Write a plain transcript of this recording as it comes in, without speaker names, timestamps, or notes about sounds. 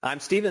I'm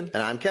Stephen.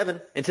 And I'm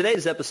Kevin. In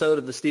today's episode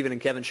of the Stephen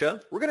and Kevin Show,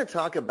 we're going to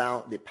talk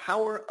about the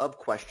power of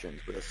questions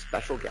with a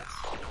special guest.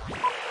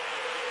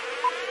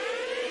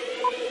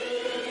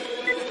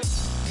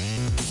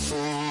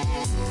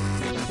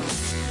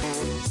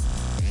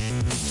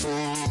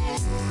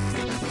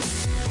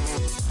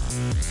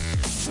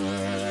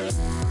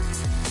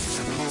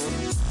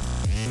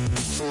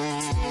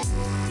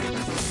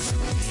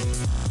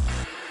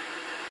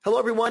 Hello,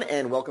 everyone,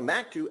 and welcome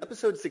back to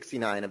episode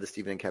 69 of the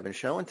Stephen and Kevin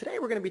Show. And today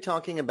we're going to be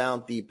talking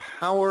about the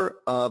power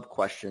of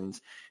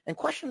questions. And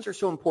questions are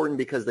so important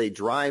because they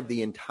drive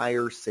the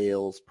entire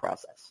sales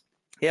process.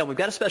 Yeah, we've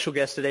got a special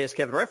guest today, as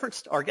Kevin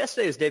referenced. Our guest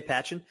today is Dave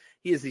Patchen.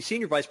 He is the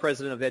Senior Vice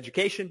President of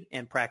Education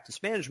and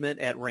Practice Management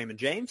at Raymond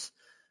James.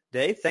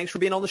 Dave, thanks for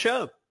being on the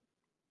show.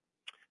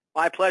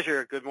 My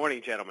pleasure. Good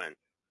morning, gentlemen.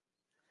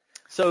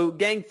 So,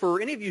 gang,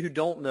 for any of you who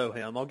don't know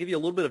him, I'll give you a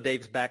little bit of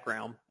Dave's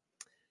background.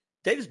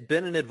 Dave's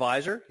been an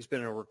advisor. He's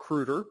been a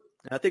recruiter.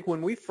 And I think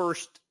when we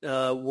first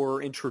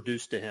were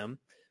introduced to him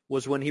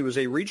was when he was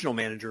a regional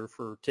manager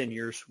for 10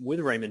 years with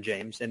Raymond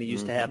James, and he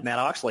used to have Matt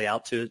Oxley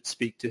out to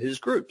speak to his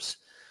groups.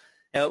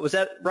 Was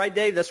that right,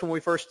 Dave? That's when we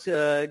first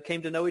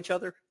came to know each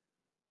other?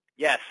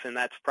 Yes, and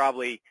that's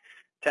probably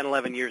 10,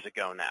 11 years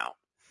ago now.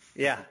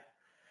 Yeah.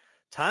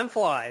 Time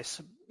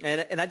flies.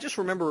 And I just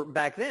remember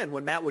back then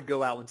when Matt would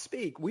go out and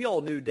speak, we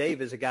all knew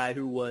Dave as a guy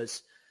who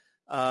was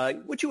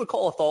what you would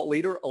call a thought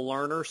leader, a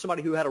learner,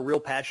 somebody who had a real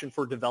passion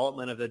for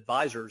development of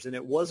advisors. And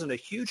it wasn't a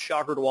huge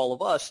shocker to all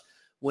of us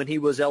when he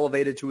was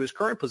elevated to his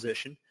current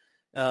position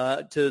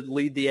to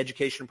lead the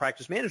Education and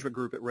Practice Management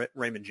Group at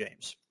Raymond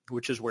James,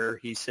 which is where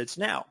he sits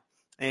now.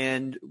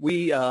 And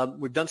we've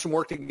done some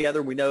work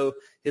together. We know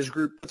his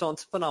group puts on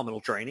some phenomenal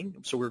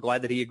training, so we're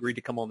glad that he agreed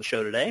to come on the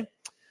show today.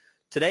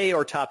 Today,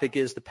 our topic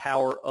is the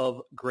power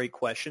of great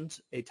questions,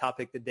 a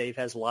topic that Dave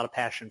has a lot of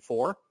passion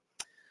for.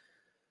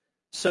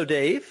 So,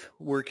 Dave,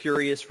 we're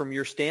curious from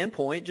your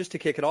standpoint, just to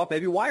kick it off,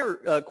 maybe why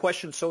are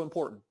questions so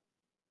important?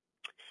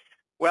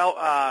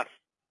 Well,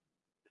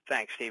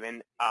 thanks,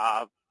 Stephen.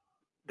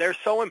 They're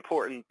so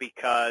important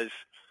because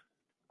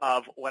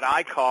of what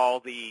I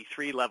call the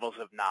three levels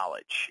of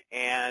knowledge.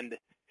 And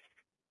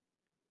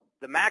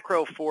the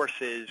macro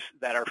forces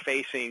that are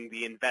facing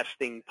the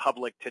investing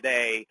public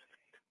today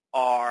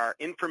are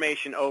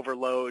information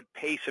overload,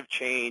 pace of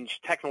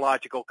change,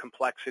 technological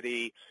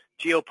complexity,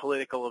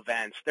 geopolitical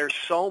events. There's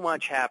so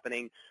much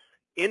happening.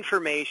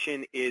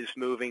 Information is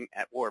moving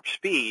at warp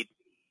speed.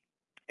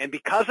 And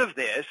because of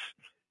this,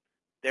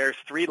 there's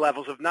three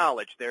levels of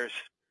knowledge. There's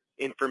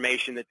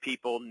information that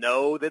people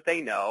know that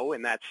they know,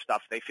 and that's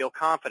stuff they feel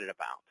confident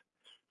about.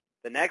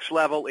 The next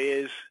level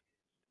is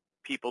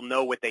people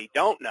know what they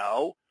don't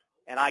know,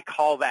 and I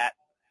call that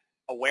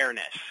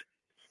awareness.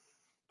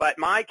 But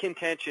my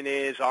contention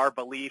is our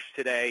belief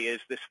today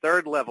is this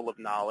third level of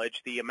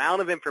knowledge, the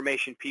amount of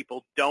information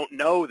people don't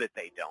know that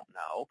they don't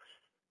know,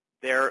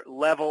 their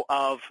level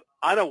of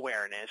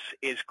unawareness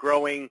is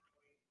growing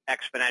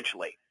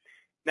exponentially.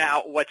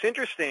 Now, what's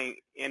interesting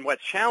and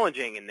what's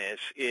challenging in this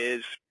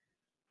is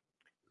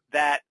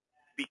that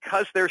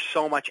because there's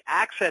so much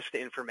access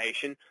to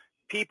information,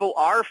 people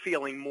are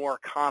feeling more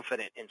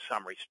confident in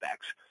some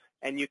respects.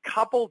 And you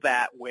couple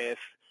that with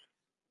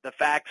the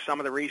fact some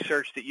of the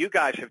research that you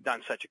guys have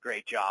done such a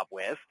great job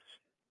with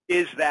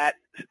is that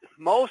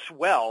most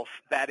wealth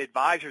that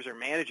advisors are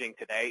managing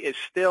today is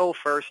still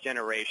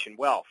first-generation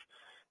wealth.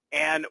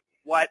 And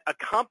what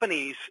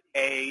accompanies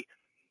a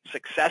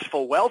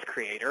successful wealth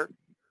creator,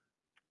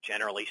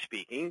 generally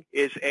speaking,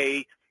 is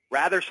a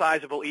rather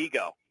sizable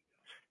ego.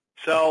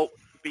 So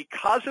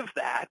because of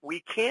that,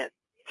 we can't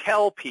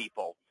tell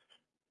people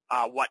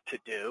what to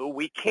do.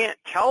 We can't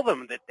tell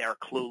them that they're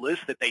clueless,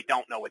 that they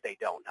don't know what they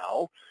don't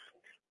know.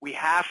 We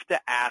have to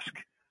ask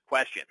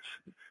questions.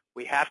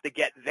 We have to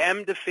get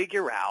them to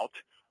figure out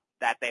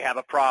that they have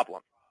a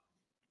problem.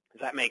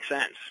 Does that make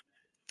sense?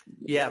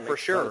 Yeah, for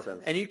sure.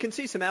 And you can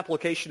see some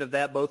application of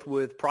that both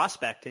with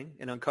prospecting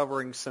and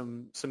uncovering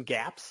some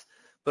gaps,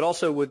 but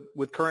also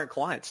with current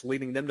clients,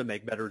 leading them to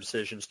make better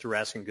decisions through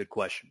asking good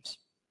questions.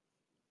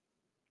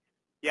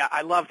 Yeah,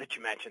 I love that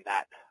you mentioned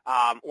that.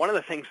 One of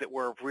the things that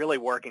we're really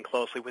working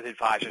closely with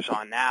advisors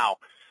on now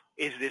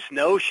is this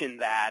notion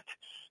that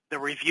the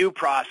review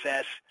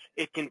process,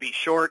 it can be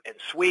short and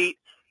sweet.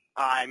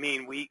 I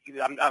mean,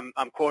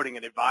 I'm quoting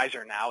an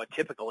advisor now, a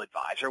typical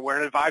advisor, where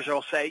an advisor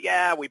will say,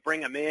 yeah, we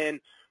bring them in,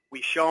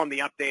 we show them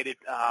the updated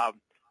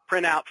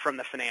printout from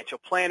the financial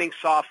planning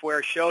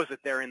software, shows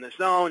that they're in the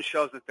zone,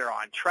 shows that they're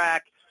on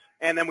track,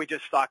 and then we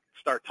just start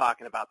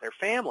talking about their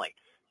family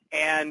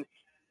and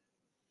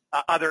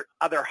other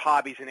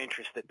hobbies and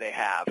interests that they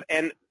have.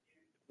 And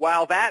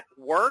while that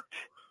worked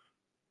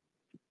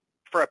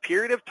for a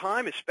period of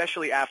time,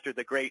 especially after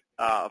the great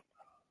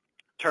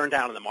turn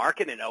down in the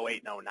market in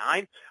 08 and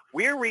 09,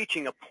 we're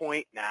reaching a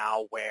point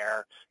now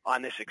where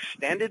on this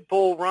extended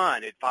bull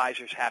run,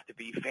 advisors have to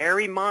be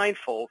very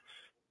mindful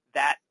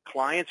that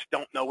clients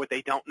don't know what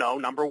they don't know,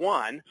 number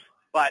one,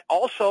 but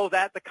also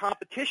that the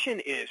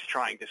competition is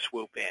trying to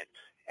swoop in.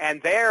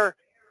 And they're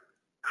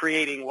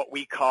creating what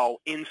we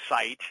call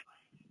insight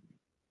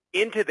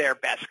into their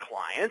best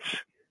clients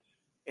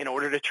in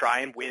order to try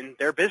and win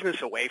their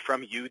business away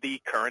from you,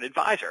 the current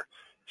advisor.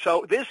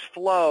 So this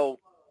flow,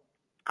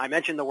 I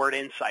mentioned the word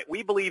insight.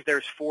 We believe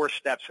there's 4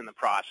 steps in the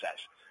process.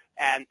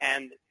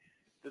 And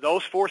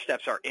those 4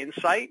 steps are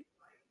insight,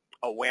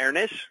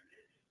 awareness,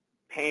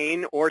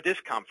 pain or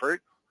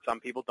discomfort. Some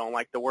people don't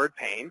like the word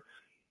pain.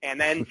 And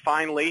then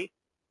finally,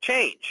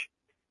 change.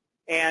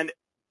 And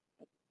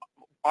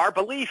our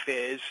belief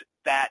is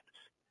that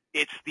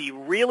it's the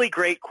really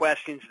great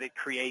questions that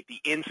create the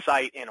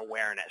insight and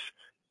awareness.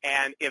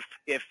 And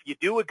if you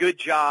do a good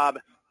job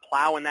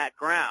plowing that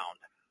ground,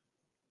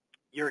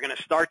 you're going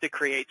to start to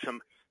create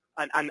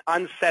an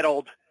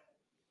unsettled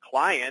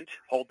client,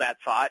 hold that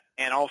thought,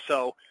 and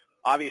also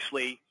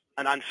obviously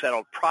an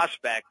unsettled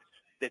prospect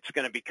that's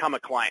going to become a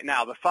client.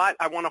 Now, the thought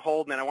I want to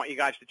hold, and then I want you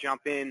guys to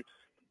jump in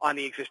on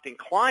the existing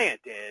client,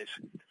 is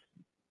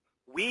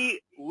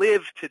we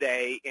live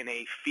today in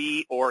a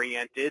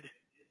fee-oriented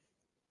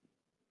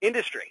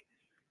industry.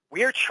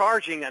 We are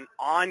charging an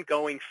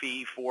ongoing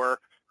fee for,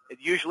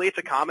 usually it's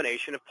a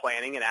combination of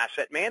planning and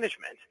asset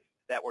management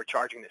that we're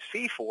charging this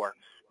fee for.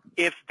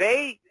 If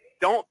they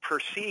don't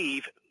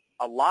perceive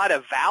a lot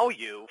of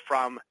value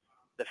from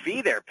the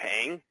fee they're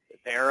paying,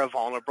 they're a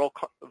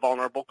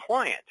vulnerable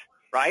client,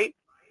 right?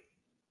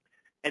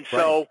 And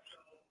so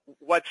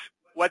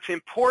what's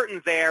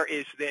important there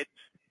is that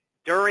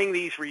during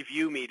these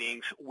review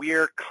meetings,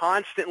 we're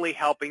constantly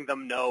helping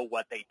them know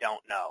what they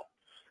don't know.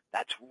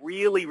 That's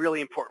really,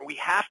 really important. We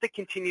have to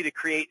continue to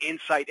create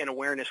insight and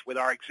awareness with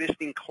our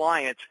existing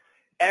clients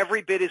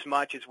every bit as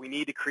much as we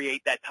need to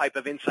create that type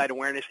of insight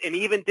awareness and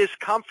even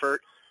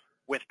discomfort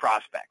with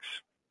prospects.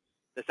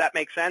 Does that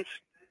make sense?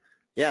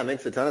 Yeah, it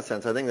makes a ton of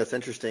sense. I think that's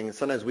interesting.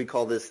 Sometimes we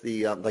call this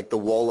the like the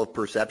wall of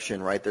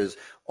perception, right? There's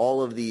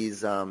all of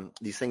these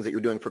things that you're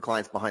doing for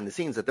clients behind the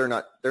scenes that they're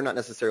not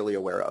necessarily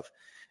aware of,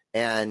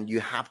 and you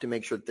have to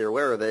make sure that they're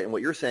aware of it. And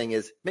what you're saying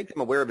is make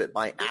them aware of it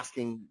by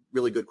asking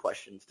really good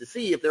questions to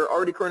see if they're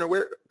already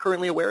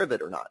currently aware of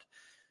it or not.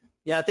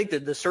 Yeah, I think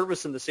that the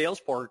service and the sales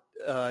part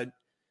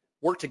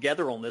work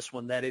together on this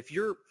one. That if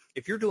you're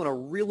doing a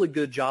really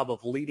good job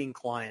of leading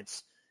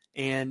clients,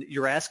 and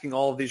you're asking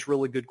all of these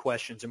really good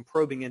questions and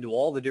probing into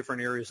all the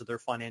different areas of their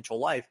financial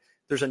life,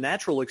 there's a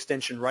natural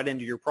extension right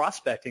into your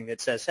prospecting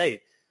that says, hey,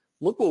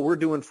 look what we're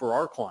doing for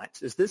our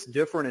clients. Is this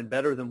different and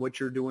better than what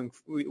you're doing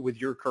with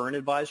your current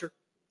advisor?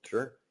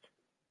 Sure.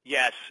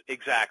 Yes,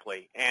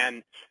 exactly.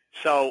 And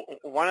so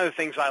one of the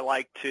things I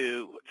like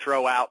to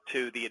throw out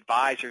to the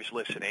advisors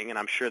listening, and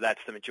I'm sure that's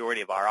the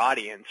majority of our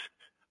audience,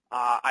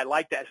 I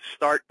like to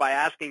start by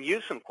asking you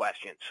some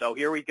questions. So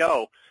here we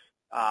go.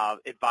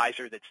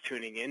 Advisor that's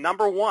tuning in.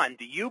 Number one,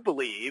 do you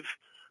believe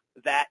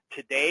that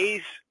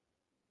today's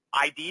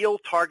ideal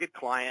target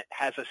client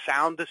has a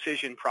sound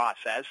decision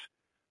process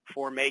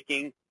for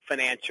making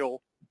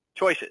financial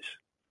choices?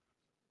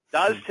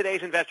 Does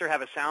today's investor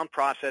have a sound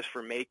process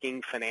for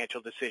making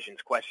financial decisions?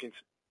 Question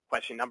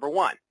number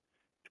one.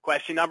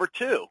 Question number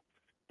two,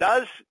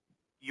 does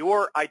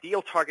your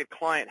ideal target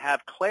client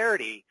have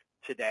clarity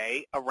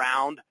today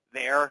around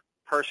their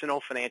personal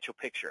financial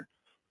picture?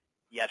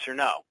 Yes or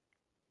no?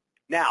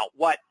 Now,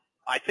 what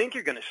I think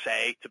you're going to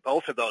say to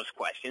both of those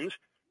questions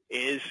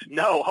is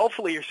no.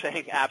 Hopefully you're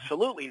saying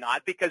absolutely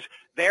not, because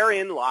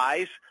therein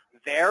lies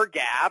their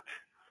gap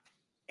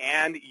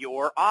and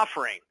your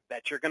offering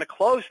that you're going to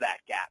close that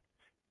gap.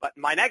 But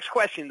my next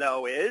question,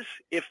 though, is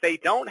if they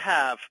don't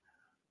have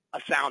a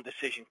sound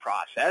decision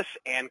process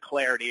and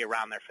clarity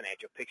around their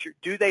financial picture,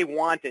 do they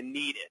want and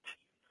need it?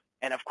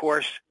 And, of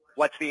course,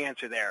 what's the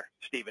answer there,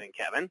 Stephen and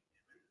Kevin?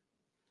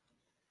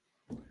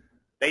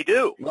 They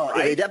do. Well,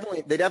 right?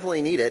 they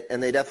definitely need it,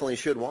 and they definitely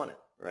should want it,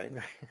 right?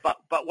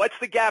 But what's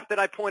the gap that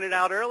I pointed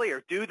out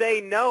earlier? Do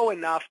they know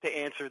enough to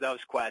answer those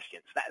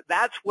questions?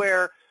 That's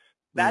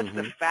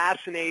the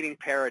fascinating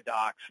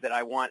paradox that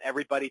I want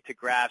everybody to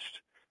grasp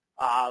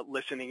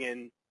listening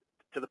in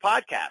to the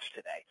podcast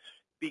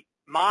today.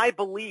 My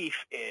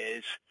belief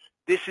is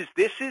this is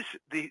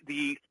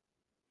the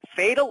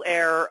fatal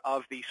error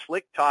of the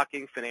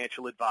slick-talking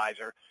financial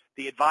advisor,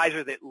 the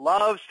advisor that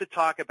loves to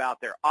talk about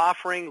their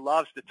offering,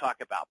 loves to talk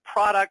about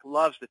product,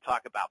 loves to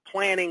talk about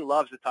planning,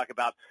 loves to talk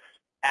about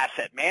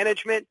asset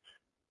management.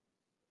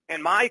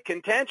 And my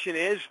contention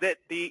is that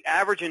the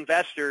average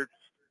investor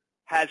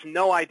has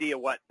no idea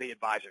what the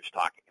advisor's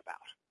talking about.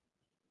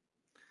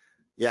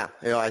 Yeah,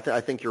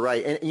 I think you're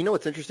right. And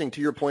what's interesting,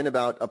 to your point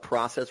about a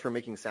process for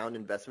making sound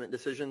investment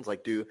decisions,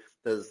 like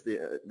does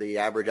the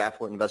average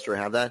affluent investor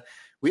have that?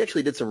 We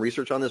actually did some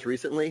research on this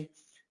recently,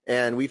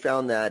 and we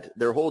found that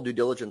their whole due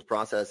diligence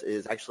process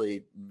is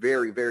actually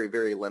very, very,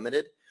 very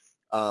limited.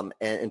 And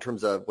in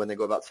terms of when they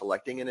go about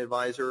selecting an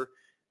advisor,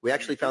 we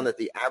actually found that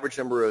the average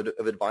number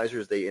of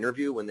advisors they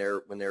interview when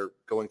they're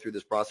going through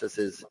this process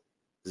is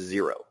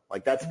 0.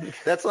 Like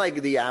that's like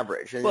the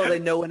average. And well, they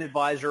know an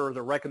advisor, or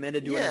they're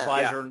recommended to an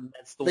advisor, and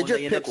that's the one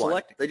they end up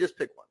selecting. They just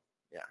pick one.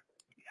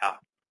 Yeah.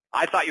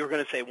 I thought you were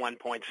going to say 1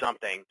 point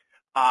something.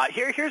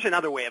 Here's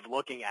another way of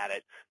looking at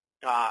it.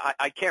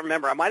 I can't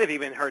remember. I might have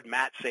even heard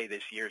Matt say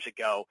this years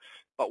ago.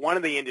 but one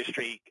of the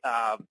industry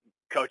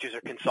coaches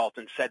or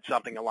consultants said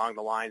something along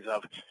the lines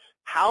of,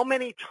 how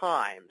many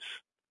times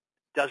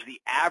does the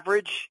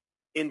average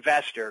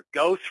investor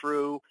go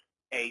through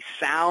a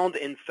sound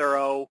and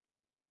thorough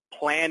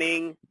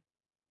planning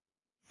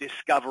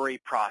discovery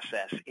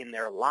process in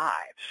their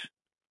lives?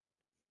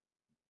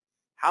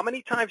 How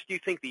many times do you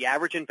think the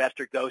average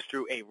investor goes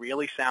through a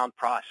really sound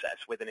process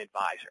with an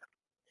advisor?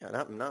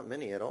 Yeah, not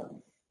many at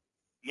all.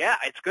 Yeah,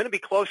 it's going to be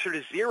closer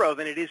to zero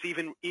than it is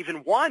even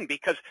one,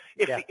 because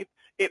if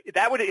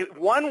that would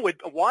one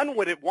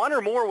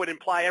or more would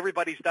imply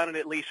everybody's done it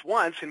at least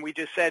once, and we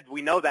just said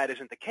we know that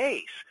isn't the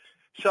case.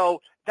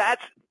 So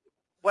that's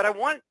what I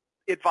want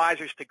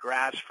advisors to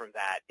grasp from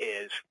that,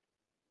 is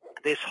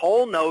this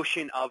whole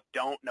notion of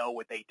don't know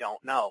what they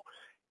don't know.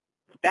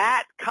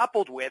 That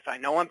coupled with, I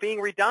know I'm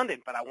being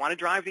redundant, but I want to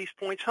drive these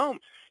points home.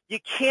 You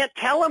can't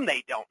tell them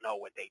they don't know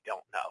what they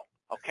don't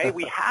know. Okay,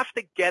 we have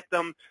to get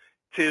them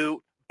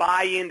to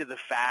buy into the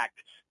fact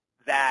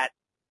that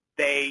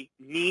they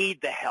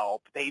need the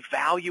help. They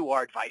value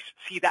our advice.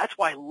 See, that's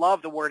why I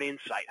love the word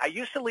insight. I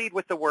used to lead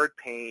with the word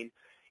pain.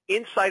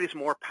 Insight is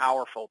more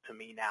powerful to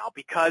me now,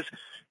 because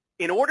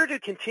in order to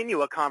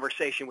continue a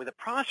conversation with a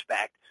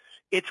prospect,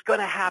 it's going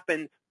to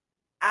happen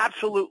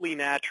absolutely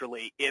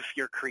naturally if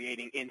you're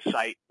creating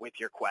insight with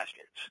your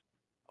questions.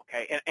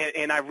 Okay,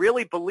 and I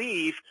really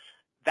believe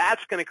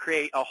that's going to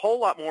create a whole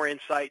lot more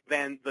insight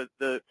than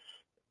the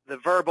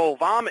verbal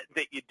vomit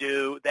that you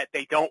do that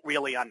they don't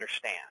really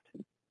understand.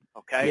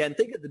 Okay? Yeah, and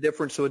think of the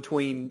difference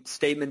between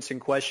statements and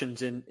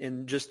questions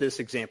in just this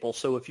example.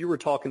 So if you were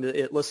talking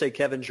to, let's say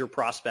Kevin's your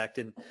prospect,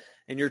 and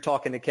you're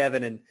talking to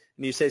Kevin, and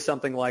you say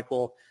something like,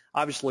 well,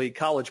 obviously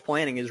college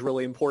planning is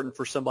really important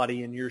for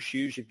somebody in your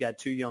shoes. You've got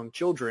 2 young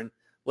children.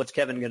 What's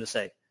Kevin going to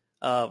say?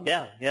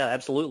 Yeah,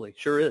 absolutely.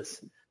 Sure is.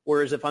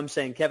 Whereas if I'm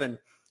saying, Kevin,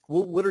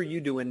 what are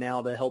you doing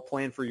now to help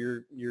plan for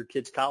your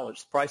kid's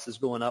college? The price is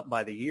going up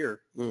by the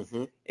year.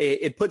 Mm-hmm.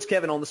 It puts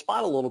Kevin on the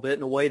spot a little bit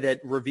in a way that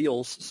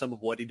reveals some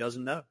of what he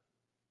doesn't know.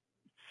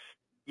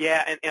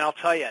 Yeah, and I'll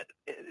tell you,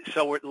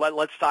 so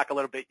let's talk a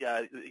little bit.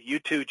 You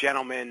two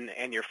gentlemen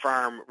and your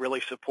firm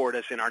really support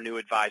us in our new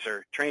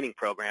advisor training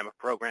program, a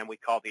program we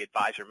call the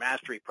Advisor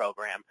Mastery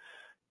Program.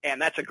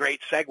 And that's a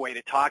great segue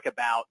to talk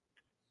about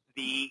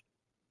the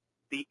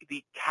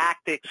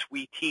tactics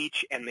we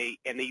teach and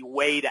the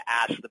way to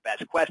ask the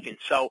best questions.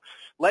 So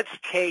let's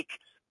take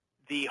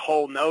the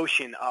whole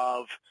notion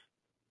of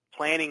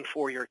planning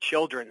for your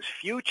children's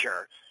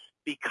future.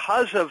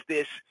 Because of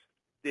this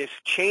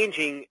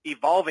changing,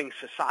 evolving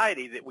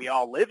society that we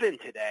all live in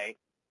today,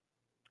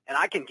 and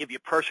I can give you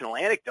personal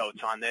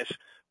anecdotes on this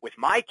with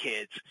my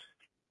kids.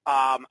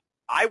 I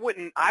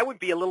would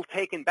be a little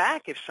taken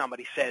back if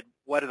somebody said,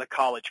 what are the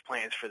college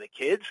plans for the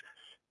kids?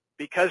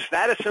 Because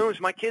that assumes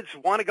my kids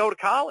want to go to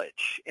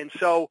college. And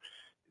so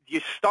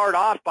you start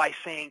off by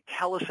saying,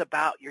 tell us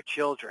about your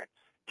children.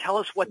 Tell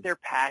us what they're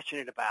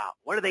passionate about.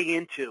 What are they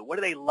into? What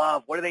do they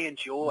love? What do they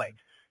enjoy?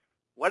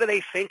 What do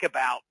they think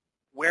about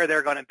where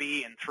they're going to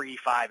be in 3,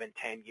 5, and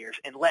 10 years?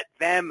 And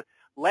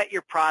let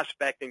your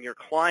prospect and your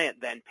client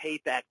then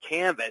paint that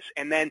canvas.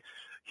 And then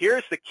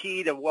here's the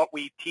key to what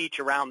we teach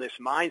around this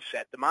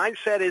mindset. The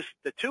mindset is,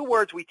 the 2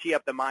 words we tee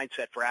up the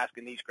mindset for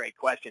asking these great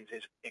questions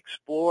is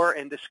explore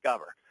and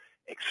discover.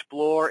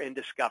 Explore and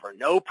discover.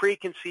 No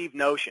preconceived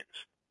notions.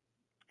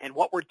 And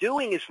what we're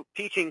doing is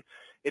teaching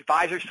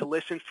advisors to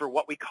listen for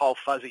what we call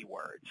fuzzy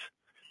words.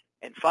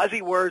 And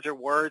fuzzy words are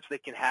words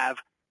that can have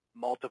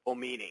multiple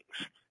meanings.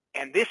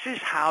 And this is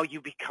how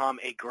you become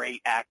a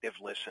great active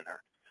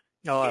listener.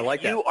 Oh, I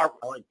like that.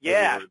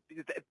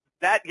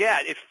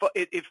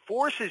 It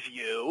forces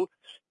you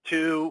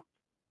to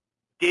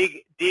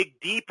dig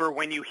deeper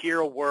when you hear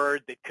a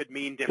word that could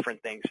mean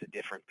different things to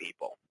different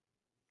people.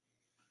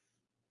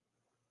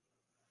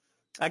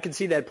 I can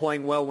see that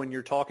playing well when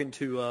you're talking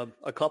to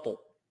a couple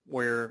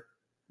where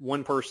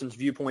one person's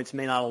viewpoints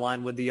may not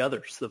align with the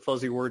others. The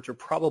fuzzy words are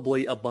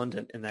probably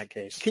abundant in that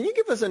case. Can you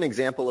give us an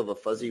example of a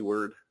fuzzy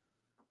word?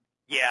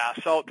 Yeah,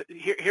 so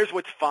here's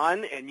what's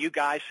fun, and you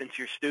guys, since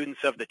you're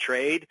students of the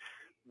trade,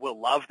 will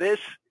love this.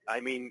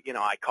 I mean,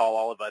 I call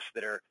all of us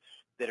that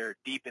are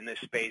deep in this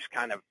space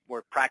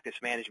we're practice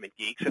management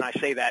geeks, and I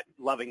say that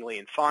lovingly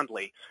and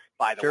fondly,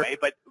 by the way.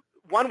 But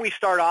one we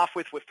start off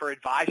with for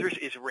advisors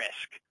is risk.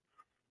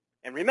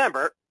 And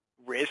remember,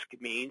 risk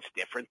means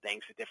different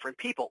things to different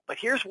people. But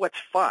here's what's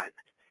fun.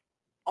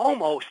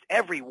 Almost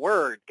every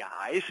word,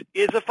 guys,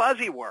 is a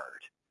fuzzy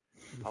word.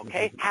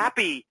 Okay?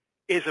 Happy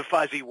is a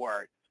fuzzy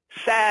word.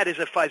 Sad is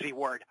a fuzzy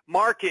word.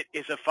 Market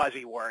is a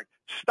fuzzy word.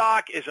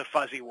 Stock is a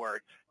fuzzy word.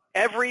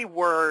 Every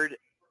word,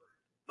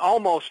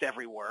 almost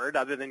every word,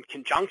 other than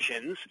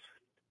conjunctions,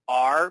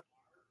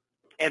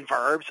 and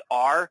verbs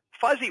are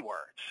fuzzy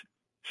words.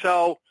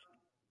 So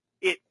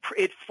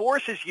it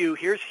forces you.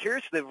 Here's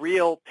the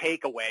real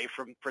takeaway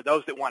for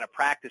those that want to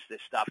practice this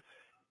stuff.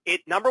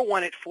 Number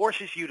one, it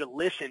forces you to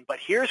listen. But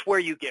here's where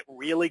you get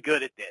really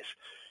good at this.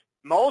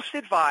 Most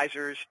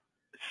advisors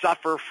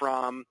suffer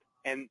from,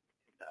 and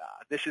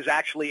this is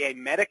actually a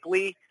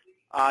medically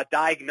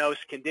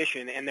diagnosed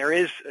condition, and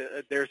there's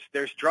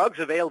drugs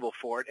available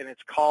for it, and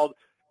it's called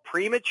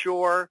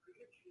premature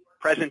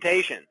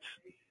presentations.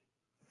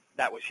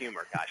 That was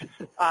humor, guys.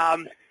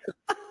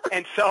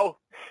 And so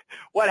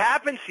what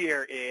happens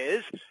here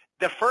is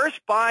the first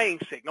buying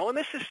signal, and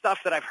this is stuff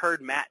that I've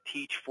heard Matt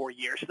teach for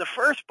years, the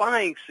first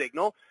buying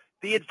signal,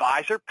 the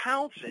advisor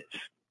pounces.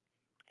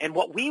 And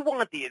what we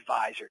want the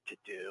advisor to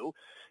do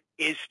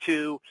is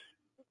to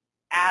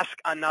ask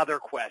another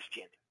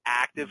question,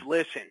 active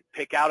listen,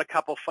 pick out a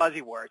couple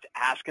fuzzy words,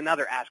 ask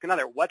another.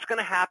 What's going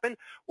to happen?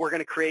 We're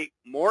going to create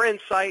more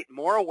insight,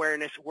 more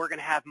awareness. We're going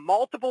to have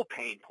multiple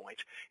pain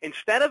points.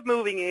 Instead of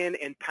moving in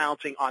and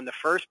pouncing on the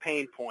first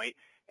pain point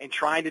and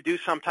trying to do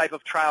some type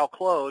of trial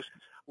close,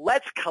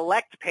 let's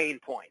collect pain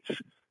points.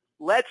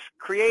 Let's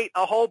create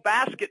a whole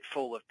basket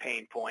full of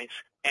pain points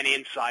and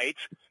insights.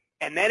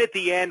 And then at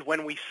the end,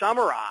 when we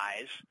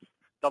summarize,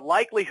 the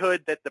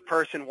likelihood that the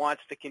person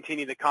wants to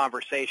continue the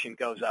conversation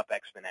goes up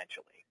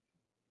exponentially.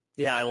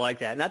 Yeah, I like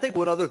that. And I think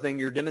one other thing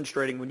you're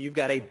demonstrating when you've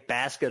got a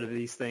basket of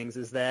these things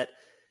is that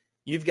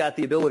you've got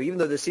the ability, even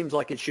though this seems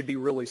like it should be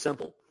really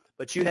simple,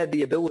 but you had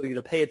the ability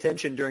to pay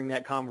attention during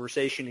that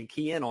conversation and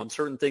key in on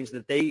certain things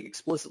that they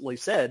explicitly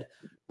said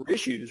were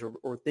issues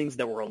or things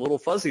that were a little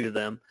fuzzy to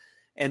them,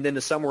 and then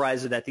to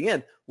summarize it at the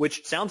end,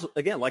 which sounds,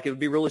 again, like it would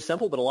be really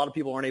simple, but a lot of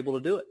people aren't able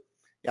to do it.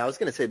 Yeah, I was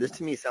going to say, this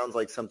to me sounds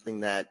like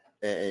something that,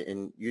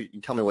 and you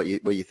tell me what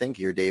you think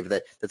here, Dave,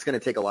 that's going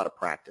to take a lot of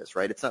practice,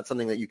 right? It's not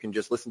something that you can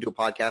just listen to a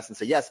podcast and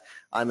say, yes,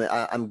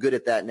 I'm good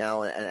at that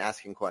now, and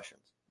asking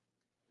questions.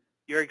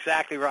 You're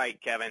exactly right,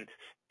 Kevin.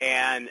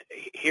 And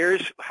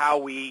here's how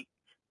we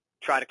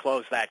try to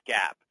close that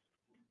gap.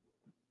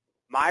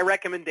 My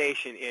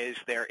recommendation is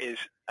there is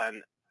a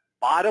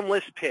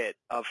bottomless pit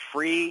of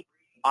free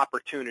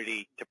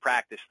opportunity to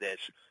practice this.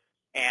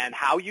 And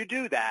how you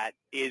do that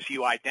is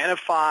you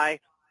identify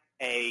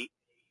a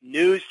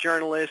news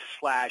journalist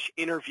 /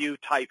 interview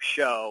type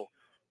show.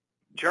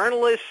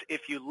 Journalists,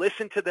 if you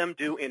listen to them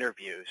do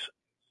interviews,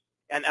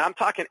 and I'm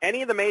talking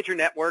any of the major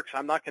networks,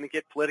 I'm not going to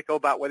get political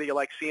about whether you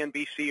like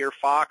CNBC or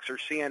Fox or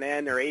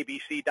CNN or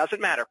ABC,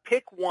 doesn't matter.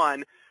 Pick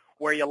one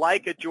where you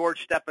like a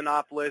George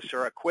Stephanopoulos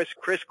or a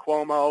Chris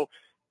Cuomo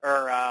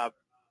or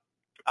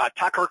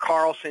Tucker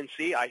Carlson.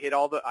 See, I hit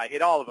all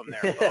of them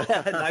there.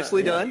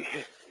 Nicely done.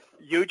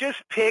 You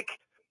just pick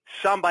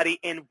somebody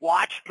and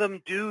watch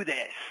them do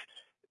this.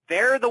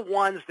 They're the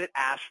ones that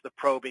ask the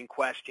probing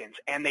questions,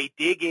 and they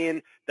dig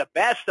in. The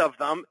best of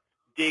them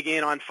dig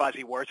in on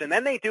fuzzy words, and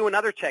then they do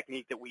another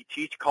technique that we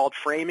teach called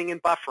framing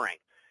and buffering.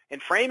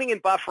 And framing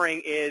and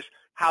buffering is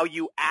how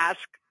you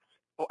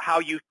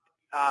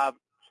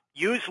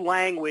use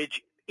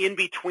language in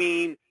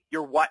between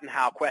your what and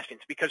how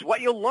questions. Because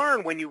what you'll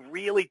learn when you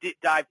really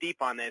dive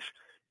deep on this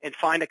and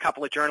find a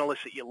couple of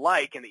journalists that you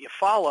like and that you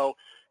follow,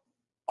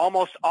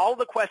 almost all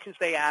the questions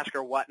they ask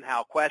are what and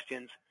how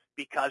questions,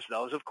 because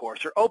those, of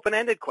course, are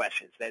open-ended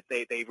questions that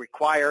they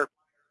require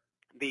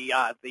the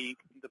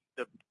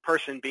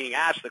person being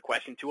asked the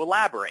question to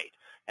elaborate,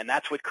 and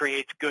that's what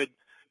creates good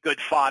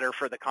fodder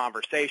for the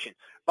conversation.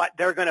 But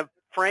they're going to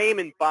frame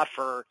and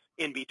buffer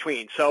in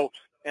between. So,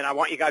 and I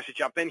want you guys to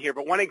jump in here,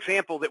 but one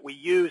example that we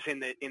use in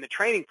the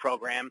training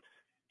program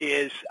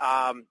is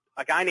a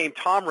guy named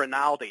Tom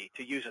Rinaldi,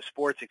 to use a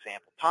sports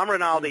example. Tom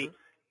Rinaldi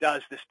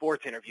does the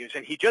sports interviews,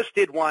 and he just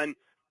did one,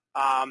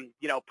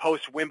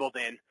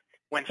 post-Wimbledon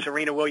when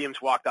Serena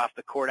Williams walked off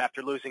the court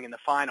after losing in the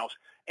finals.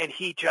 And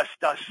he just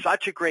does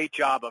such a great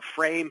job of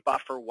frame,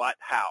 buffer, what,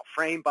 how.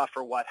 Frame,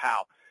 buffer, what,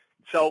 how.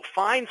 So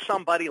find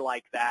somebody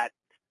like that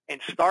and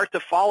start to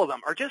follow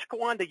them. Or just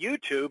go on to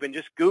YouTube and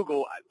just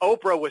Google.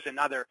 Oprah was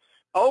another.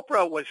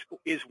 Oprah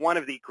is one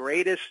of the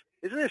greatest.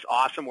 Isn't this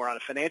awesome? We're on a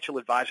financial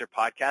advisor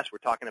podcast. We're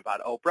talking about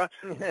Oprah.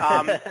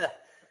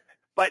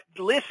 But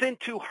listen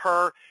to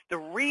her. The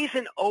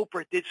reason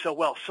Oprah did so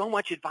well, so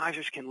much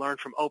advisors can learn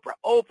from Oprah.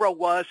 Oprah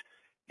was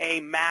a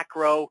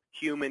macro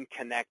human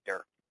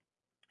connector.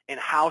 And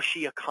how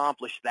she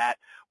accomplished that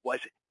was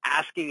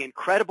asking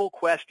incredible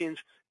questions,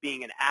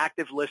 being an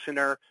active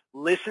listener,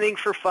 listening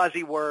for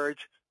fuzzy words,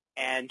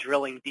 and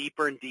drilling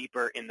deeper and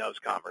deeper in those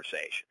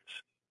conversations.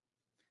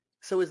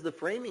 So is the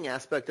framing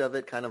aspect of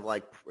it kind of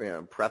like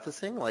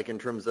prefacing, like in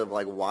terms of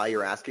like why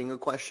you're asking a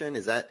question?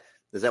 Is that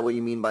what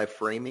you mean by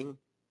framing?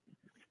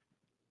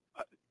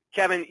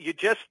 Kevin, you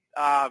just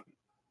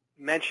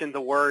mentioned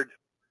the word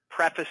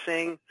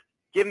prefacing.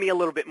 Give me a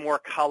little bit more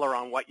color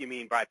on what you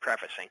mean by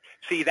prefacing.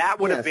 See, that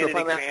would have been an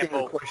example. If I'm asking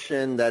a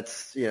question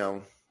that's,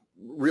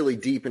 really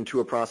deep into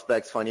a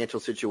prospect's financial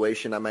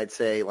situation, I might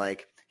say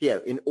like,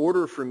 in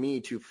order for me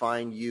to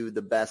find you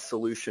the best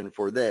solution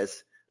for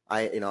this,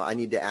 I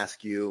need to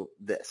ask you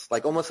this.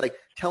 Like almost like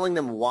telling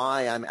them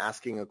why I'm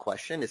asking a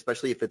question,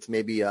 especially if it's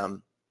maybe a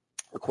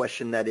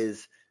question that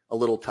is a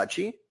little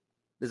touchy.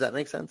 Does that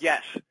make sense?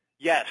 Yes,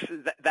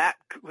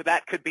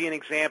 that could be an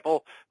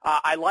example.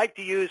 I like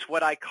to use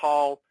what I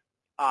call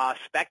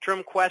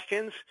spectrum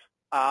questions.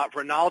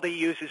 Rinaldi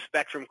uses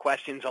spectrum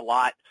questions a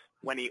lot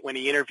when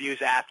he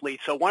interviews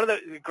athletes. So one of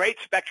the great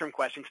spectrum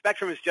questions,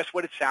 spectrum is just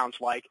what it sounds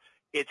like.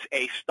 It's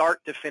a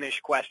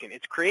start-to-finish question.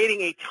 It's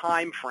creating a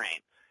time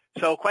frame.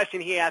 So a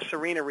question he asked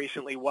Serena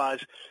recently was,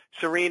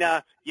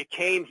 Serena, you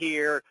came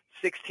here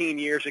 16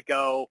 years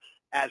ago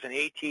as an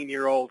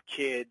 18-year-old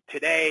kid.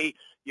 Today,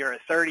 you're a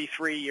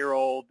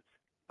 33-year-old,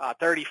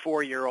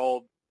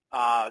 34-year-old,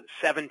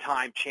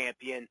 seven-time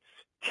champion.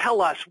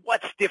 Tell us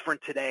what's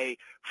different today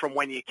from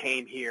when you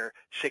came here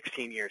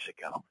 16 years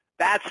ago.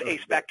 That's a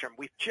spectrum.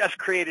 We've just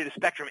created a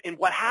spectrum. And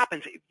what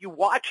happens, if you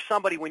watch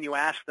somebody when you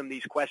ask them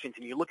these questions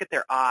and you look at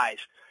their eyes,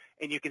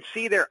 and you can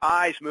see their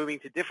eyes moving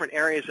to different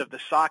areas of the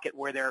socket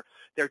where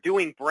they're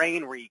doing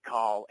brain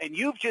recall, and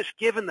you've just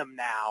given them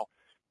now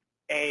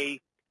a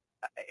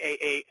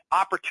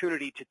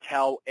opportunity to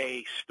tell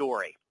a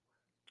story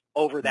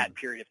over that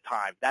period of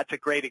time. That's a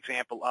great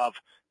example of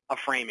a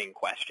framing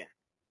question.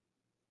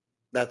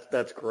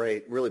 That's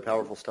great. Really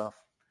powerful stuff.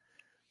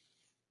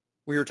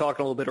 We were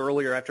talking a little bit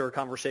earlier after our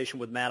conversation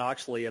with Matt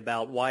Oxley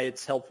about why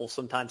it's helpful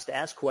sometimes to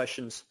ask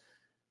questions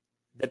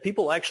that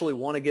people actually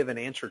want to give an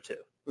answer to.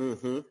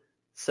 Mm-hmm.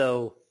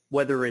 So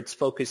whether it's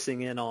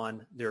focusing in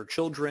on their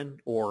children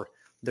or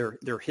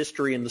their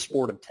history in the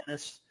sport of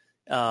tennis,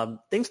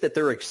 things that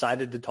they're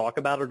excited to talk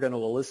about are going to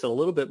elicit a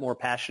little bit more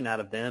passion out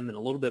of them and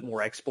a little bit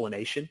more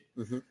explanation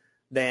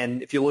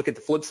than if you look at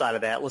the flip side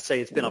of that. Let's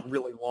say it's been a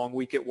really long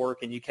week at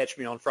work and you catch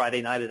me on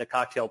Friday night at a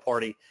cocktail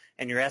party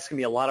and you're asking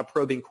me a lot of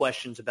probing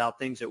questions about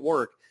things at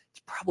work.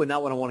 It's probably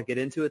not what I want to get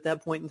into at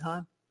that point in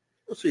time.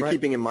 So you're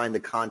keeping in mind the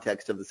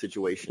context of the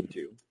situation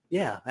too.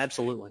 Yeah,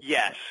 absolutely.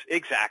 Yes,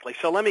 exactly.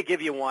 So let me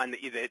give you one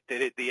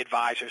that the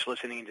advisors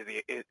listening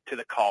to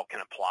the call can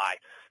apply.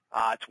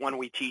 It's one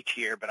we teach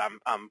here, but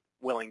I'm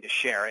willing to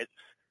share it.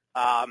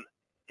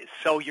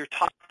 So you're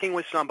talking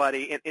with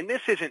somebody, and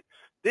this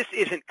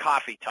isn't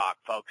coffee talk,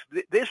 folks.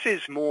 This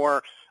is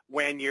more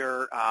when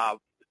you're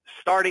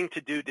starting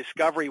to do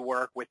discovery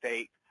work with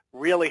a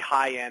really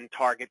high-end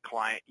target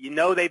client. You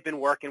know they've been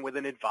working with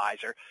an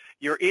advisor.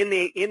 You're in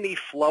the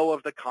flow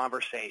of the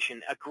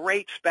conversation. A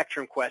great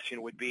spectrum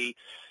question would be,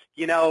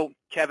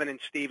 Kevin and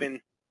Stephen,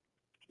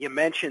 you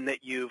mentioned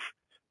that you've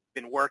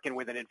been working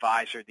with an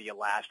advisor the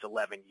last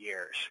 11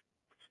 years.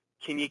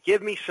 Can you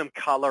give me some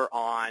color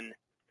on,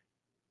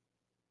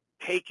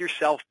 take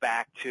yourself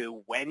back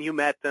to when you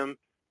met them,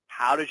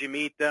 how did you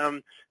meet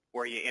them,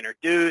 were you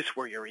introduced,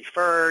 were you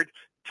referred?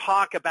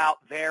 Talk about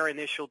their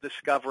initial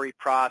discovery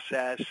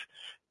process,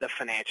 the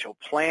financial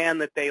plan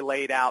that they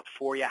laid out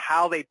for you,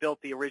 how they built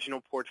the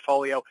original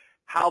portfolio,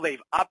 how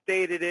they've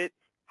updated it,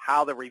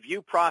 how the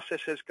review process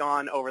has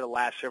gone over the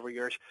last several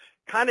years.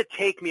 Kind of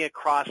take me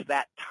across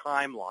that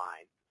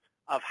timeline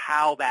of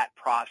how that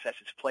process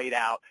has played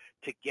out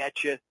to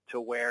get you to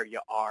where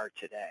you are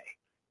today.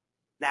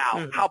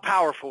 Now, how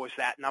powerful is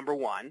that, number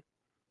one?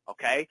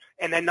 Okay?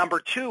 And then number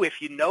two,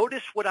 if you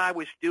notice what I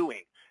was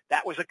doing,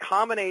 that was a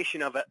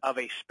combination of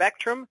a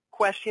spectrum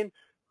question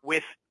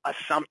with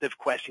assumptive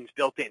questions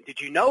built in.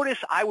 Did you notice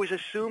I was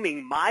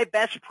assuming my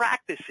best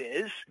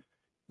practices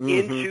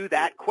into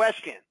that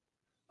question?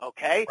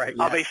 Okay, right,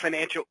 of yes.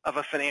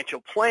 a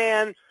financial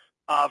plan,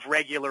 of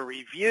regular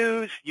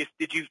reviews.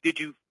 Did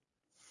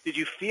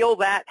you feel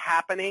that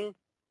happening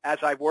as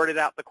I worded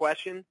out the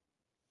question?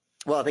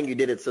 Well, I think you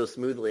did it so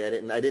smoothly. I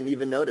didn't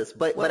even notice.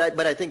 But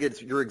I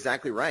think you're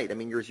exactly right. I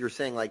mean, you're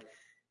saying like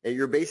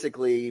you're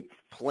basically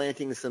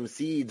planting some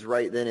seeds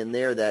right then and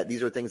there that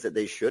these are things that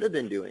they should have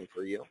been doing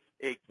for you.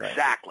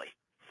 Exactly.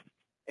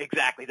 Right.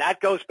 Exactly. That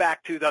goes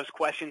back to those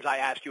questions I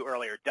asked you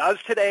earlier. Does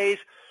today's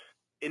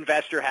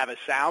investor have a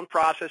sound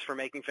process for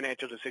making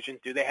financial decisions?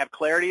 Do they have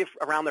clarity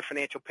around their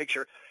financial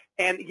picture?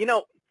 And,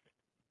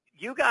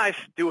 you guys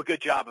do a good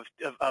job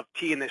of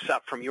teeing this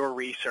up from your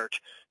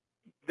research.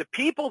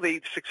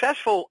 The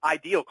successful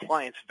ideal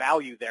clients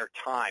value their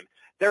time.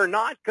 They're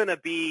not going to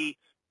be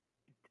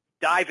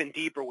diving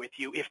deeper with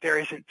you if there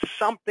isn't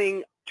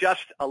something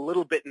just a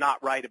little bit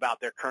not right about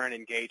their current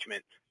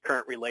engagement,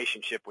 current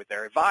relationship with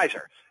their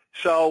advisor.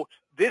 So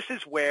this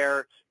is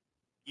where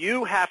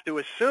you have to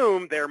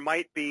assume there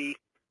might be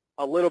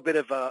a little bit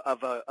of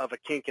a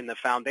kink in the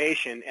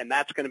foundation, and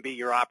that's going to be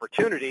your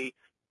opportunity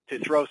to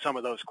throw some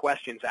of those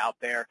questions out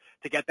there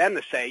to get them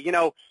to say,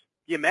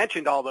 you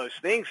mentioned all those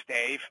things,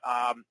 Dave.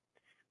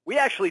 We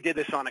actually did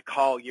this on a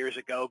call years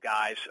ago,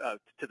 guys,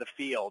 to the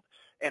field,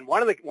 and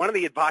one of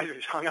the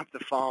advisors hung up the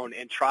phone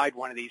and tried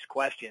one of these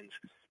questions,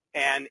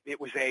 and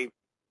it was a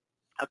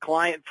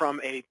client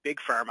from a big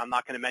firm. I'm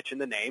not going to mention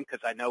the name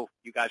because I know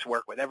you guys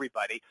work with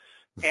everybody,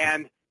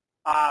 and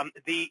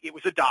it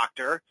was a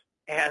doctor,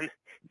 and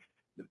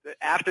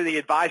after the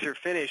advisor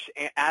finished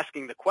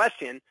asking the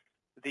question,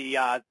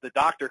 the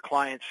doctor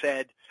client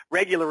said,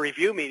 "Regular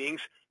review meetings.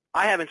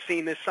 I haven't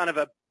seen this son of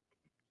a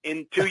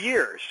in 2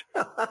 years."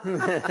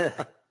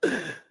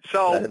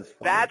 So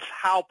that's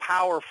how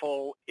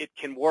powerful it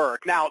can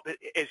work. Now,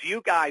 as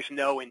you guys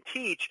know and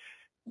teach,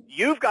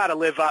 you've got to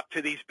live up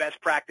to these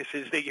best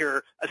practices that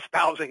you're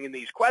espousing in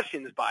these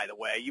questions, by the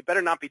way. You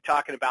better not be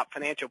talking about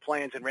financial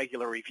plans and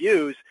regular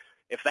reviews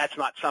if that's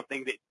not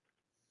something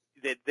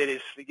that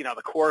is,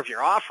 the core of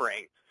your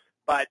offering.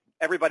 but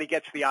everybody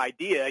gets the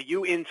idea.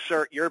 You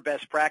insert your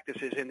best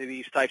practices into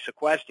these types of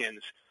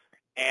questions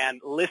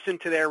and listen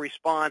to their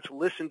response,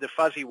 listen to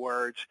fuzzy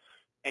words,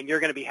 and you're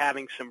going to be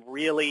having some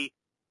really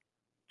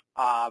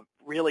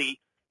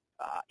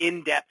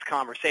in-depth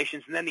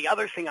conversations. And then the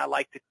other thing I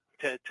like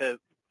to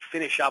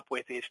finish up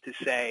with is to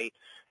say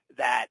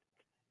that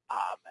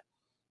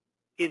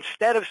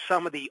instead of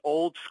some of the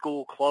old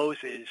school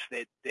closes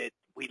that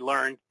we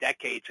learned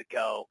decades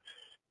ago,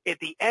 at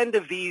the end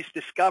of these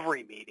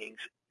discovery meetings,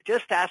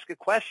 just ask a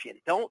question.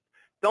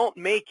 Don't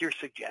make your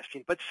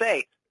suggestion, but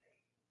say,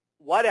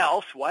 what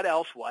else, what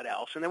else, what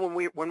else? And then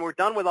when we're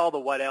done with all the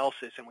what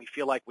else's and we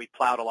feel like we've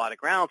plowed a lot of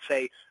ground,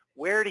 say,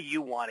 where do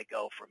you want to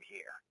go from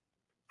here?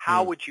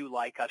 How would you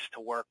like us to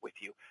work with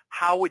you?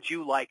 How would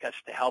you like us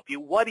to help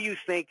you? What do you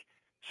think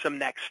some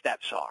next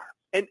steps are?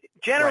 And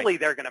generally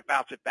they're going to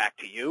bounce it back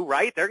to you,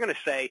 right? They're going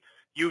to say,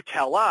 you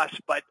tell us,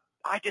 but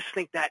I just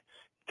think that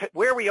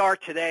where we are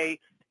today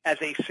as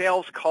a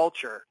sales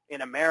culture in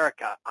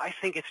America, I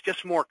think it's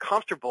just more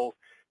comfortable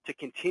to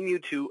continue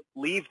to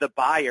leave the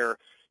buyer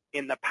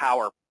in the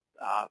power,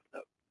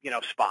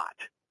 spot.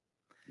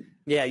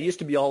 Yeah, it used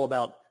to be all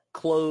about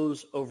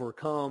close,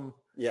 overcome,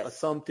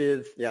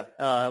 assumptive. Yeah.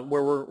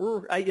 Where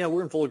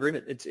we're in full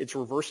agreement. It's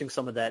reversing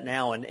some of that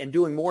now and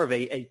doing more of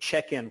a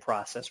check-in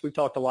process. We've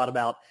talked a lot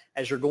about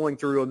as you're going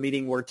through a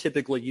meeting where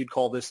typically you'd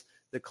call this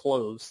the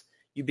close,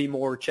 you'd be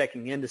more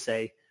checking in to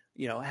say,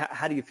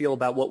 how do you feel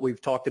about what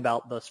we've talked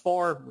about thus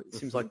far? It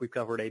seems like we've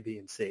covered A, B,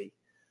 and C.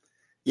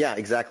 Yeah,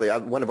 exactly.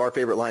 One of our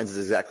favorite lines is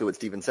exactly what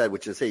Stephen said,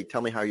 which is, hey, tell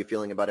me how you're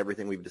feeling about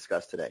everything we've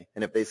discussed today.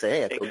 And if they say,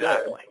 hey, I feel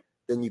good,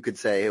 then you could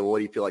say, hey, well, what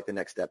do you feel like the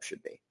next step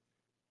should be?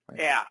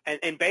 Right. Yeah,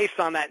 and based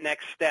on that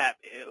next step,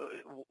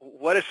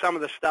 what is some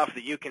of the stuff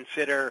that you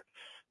consider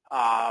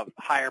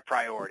higher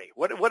priority?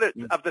 What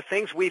of the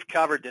things we've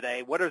covered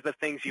today, what are the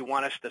things you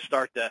want us to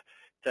start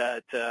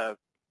to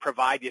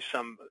provide you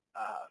some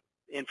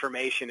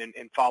information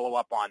and follow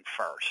up on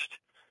first?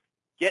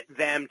 Get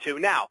them to.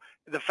 Now,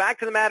 the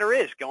fact of the matter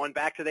is, going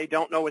back to they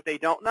don't know what they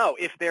don't know,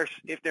 if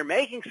they're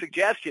making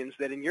suggestions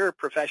that in your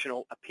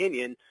professional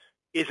opinion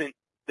isn't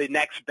the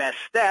next best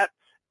step,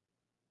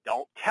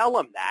 don't tell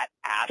them that.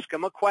 Ask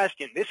them a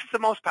question. This is the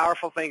most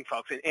powerful thing,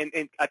 folks. And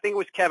I think it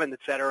was Kevin that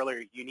said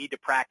earlier, you need to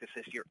practice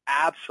this. You're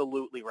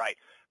absolutely right.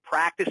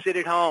 Practice it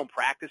at home.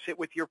 Practice it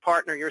with your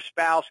partner, your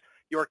spouse,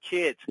 your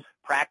kids.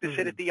 Practice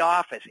it at the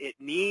office. It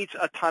needs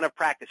a ton of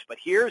practice. But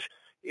here's,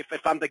 if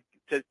I'm to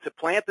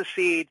plant the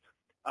seed,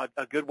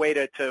 a good way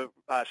to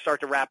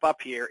start to wrap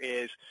up here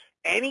is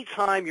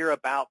anytime you're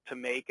about to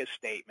make a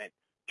statement,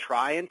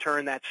 try and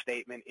turn that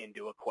statement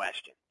into a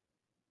question.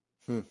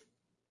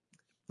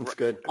 That's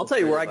good. I'll tell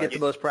you where I get the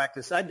most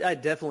practice. I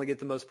definitely get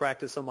the most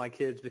practice on my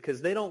kids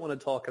because they don't want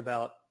to talk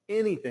about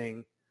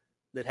anything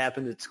that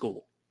happened at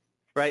school,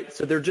 right?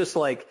 So they're just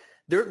like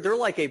they're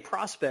like a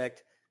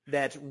prospect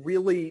that's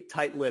really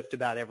tight-lipped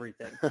about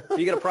everything. So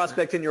you get a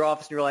prospect in your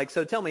office and you're like,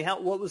 so tell me,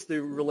 what was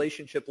the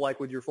relationship like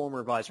with your former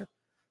advisor?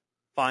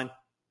 Fine.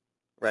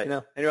 Right.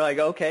 And you're like,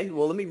 okay,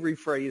 well, let me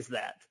rephrase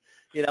that.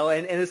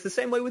 And it's the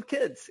same way with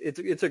kids.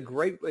 It's a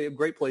great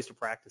place to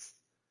practice.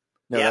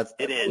 No, yeah, that's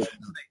it is.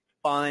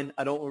 Fine.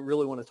 I don't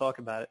really want to talk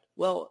about it.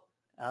 Well,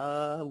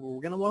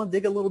 we're going to want to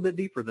dig a little bit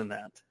deeper than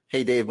that.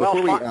 Hey, Dave,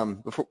 before we let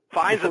you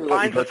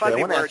go today, I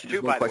want to ask you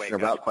just one question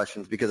about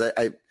questions because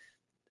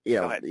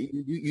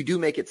you do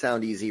make it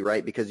sound easy,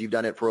 right? Because you've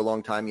done it for a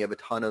long time. You have a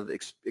ton of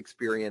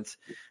experience.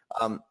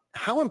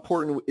 How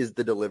important is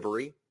the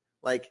delivery?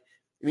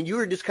 You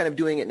were just kind of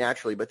doing it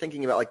naturally, but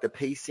thinking about the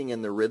pacing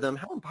and the rhythm,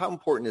 how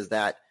important is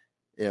that?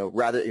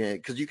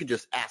 Because you could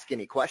just ask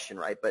any question,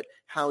 right? But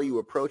how you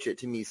approach it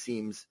to me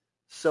seems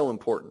so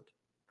important.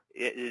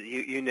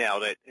 You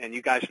nailed it, and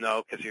you guys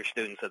know because you're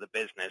students of the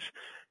business.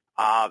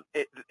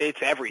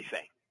 It's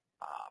everything.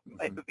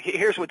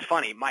 Here's what's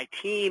funny. My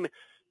team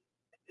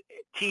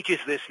teaches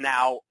this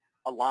now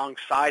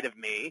alongside of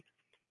me,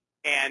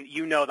 and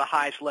the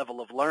highest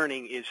level of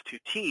learning is to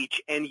teach,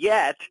 and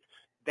yet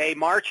they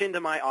march into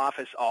my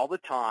office all the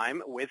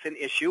time with an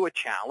issue, a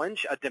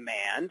challenge, a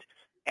demand,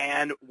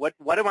 and what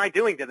am I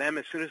doing to them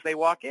as soon as they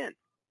walk in?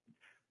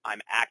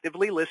 I'm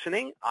actively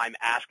listening. I'm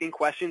asking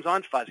questions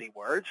on fuzzy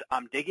words.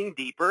 I'm digging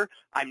deeper.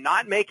 I'm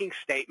not making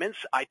statements.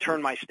 I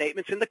turn my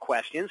statements into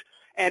questions,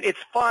 and it's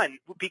fun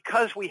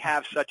because we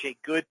have such a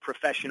good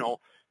professional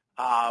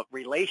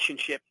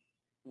relationship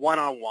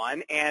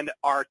one-on-one and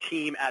our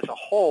team as a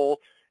whole.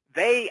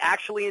 They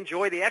actually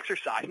enjoy the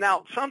exercise.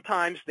 Now,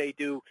 sometimes they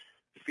do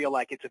feel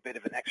like it's a bit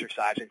of an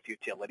exercise in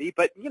futility,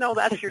 but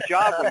that's your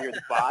job when you're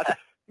the boss.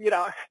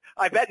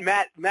 I bet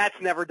Matt's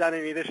never done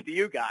any of this to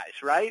you guys,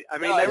 right? I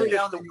mean, every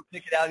now and then you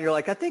pick it out and you're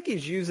like, I think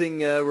he's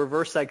using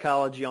reverse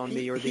psychology on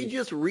me. He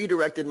just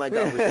redirected my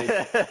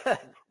conversation.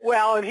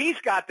 Well, and he's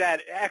got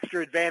that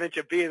extra advantage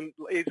of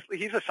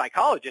he's a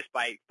psychologist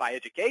by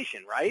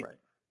education, right?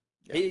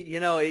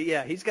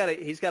 Yeah. He's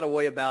got a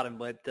way about him.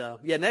 But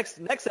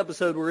next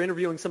episode we're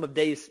interviewing some of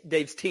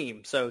Dave's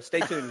team. So stay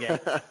tuned, gang.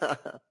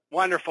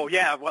 Wonderful.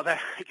 Yeah. Well, I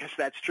guess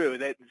that's true.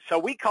 So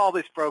we call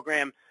this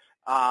program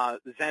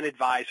Zen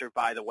advisor,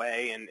 by the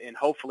way, and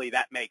hopefully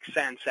that makes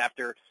sense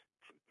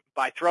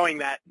by throwing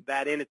that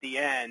in at the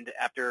end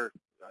after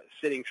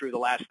sitting through the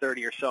last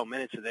 30 or so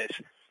minutes of this.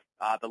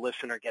 The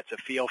listener gets a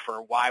feel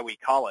for why we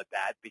call it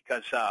that,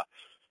 because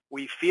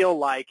we feel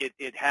like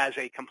it has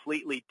a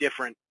completely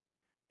different,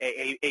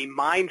 a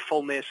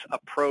mindfulness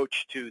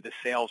approach to the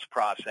sales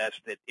process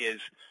that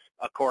is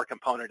a core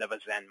component of a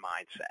Zen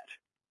mindset.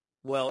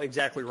 Well,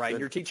 exactly right.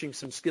 You're teaching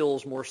some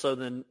skills more so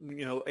than,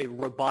 a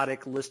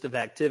robotic list of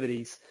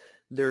activities.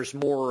 There's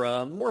more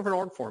of an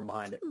art form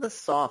behind it. The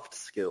soft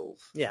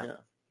skills. Yeah.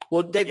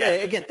 Well, Dave,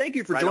 Yes. again, thank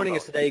you for joining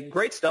us today.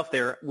 Great stuff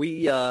there.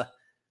 We got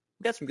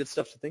some good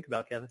stuff to think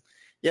about, Kevin.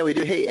 Yeah, we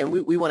do. Hey, and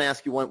we want to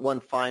ask you one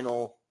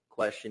final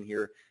question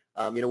here.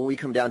 When we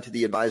come down to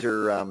the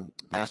advisor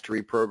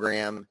mastery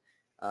program,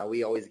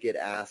 we always get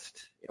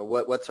asked,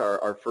 what's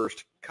our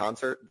first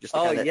concert? Just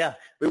yeah.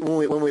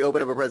 When we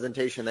open up a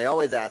presentation, they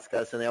always ask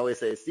us, and they always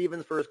say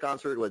Steven's first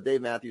concert was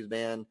Dave Matthews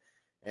Band,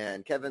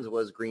 and Kevin's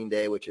was Green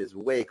Day, which is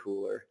way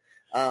cooler.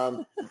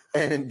 And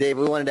Dave,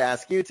 we wanted to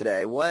ask you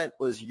today, what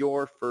was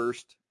your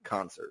first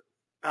concert?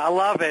 I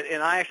love it,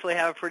 and I actually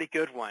have a pretty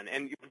good one.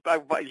 And you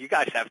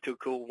guys have two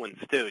cool ones,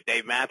 too.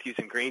 Dave Matthews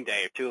and Green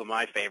Day are two of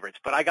my favorites.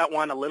 But I got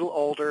one a little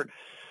older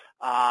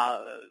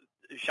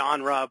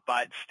genre,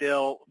 but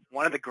still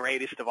one of the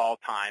greatest of all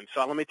time.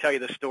 So let me tell you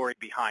the story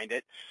behind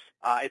it.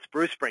 It's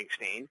Bruce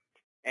Springsteen,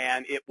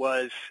 and it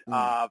was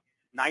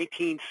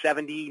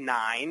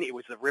 1979. It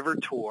was the River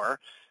Tour,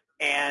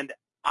 and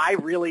I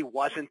really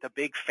wasn't a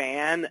big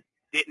fan,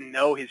 didn't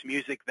know his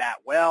music that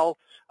well.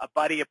 A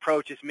buddy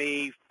approaches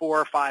me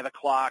 4 or 5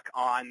 o'clock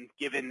on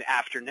given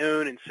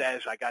afternoon and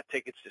says, I got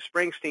tickets to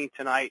Springsteen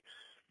tonight.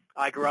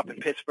 I grew up in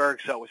Pittsburgh,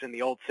 so it was in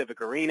the old Civic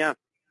Arena.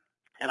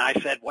 And I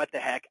said, what the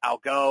heck, I'll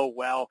go.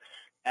 Well,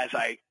 as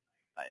I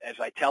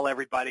tell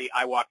everybody,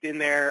 I walked in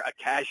there, a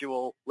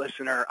casual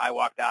listener. I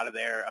walked out of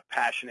there a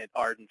passionate,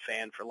 ardent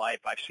fan for life.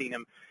 I've seen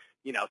him,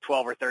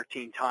 12 or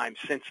 13 times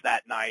since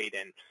that night.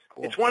 And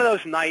It's one of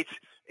those nights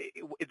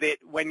that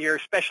when you're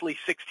especially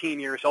 16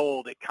 years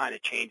old, it kind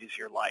of changes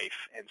your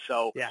life. And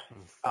so,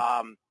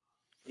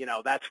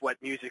 that's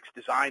what music's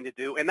designed to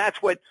do. And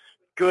that's what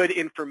good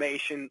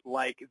information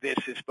like this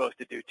is supposed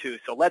to do too.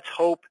 So let's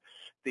hope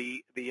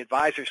the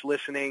advisors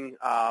listening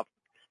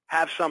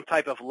have some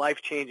type of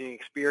life-changing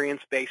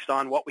experience based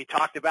on what we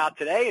talked about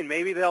today, and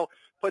maybe they'll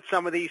put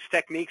some of these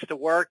techniques to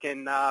work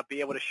and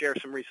be able to share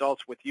some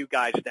results with you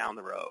guys down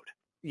the road.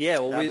 Yeah,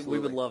 well, we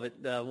would love it.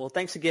 Well,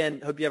 thanks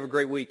again. Hope you have a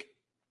great week.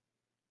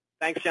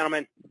 Thanks,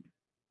 gentlemen.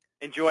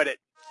 Enjoyed it.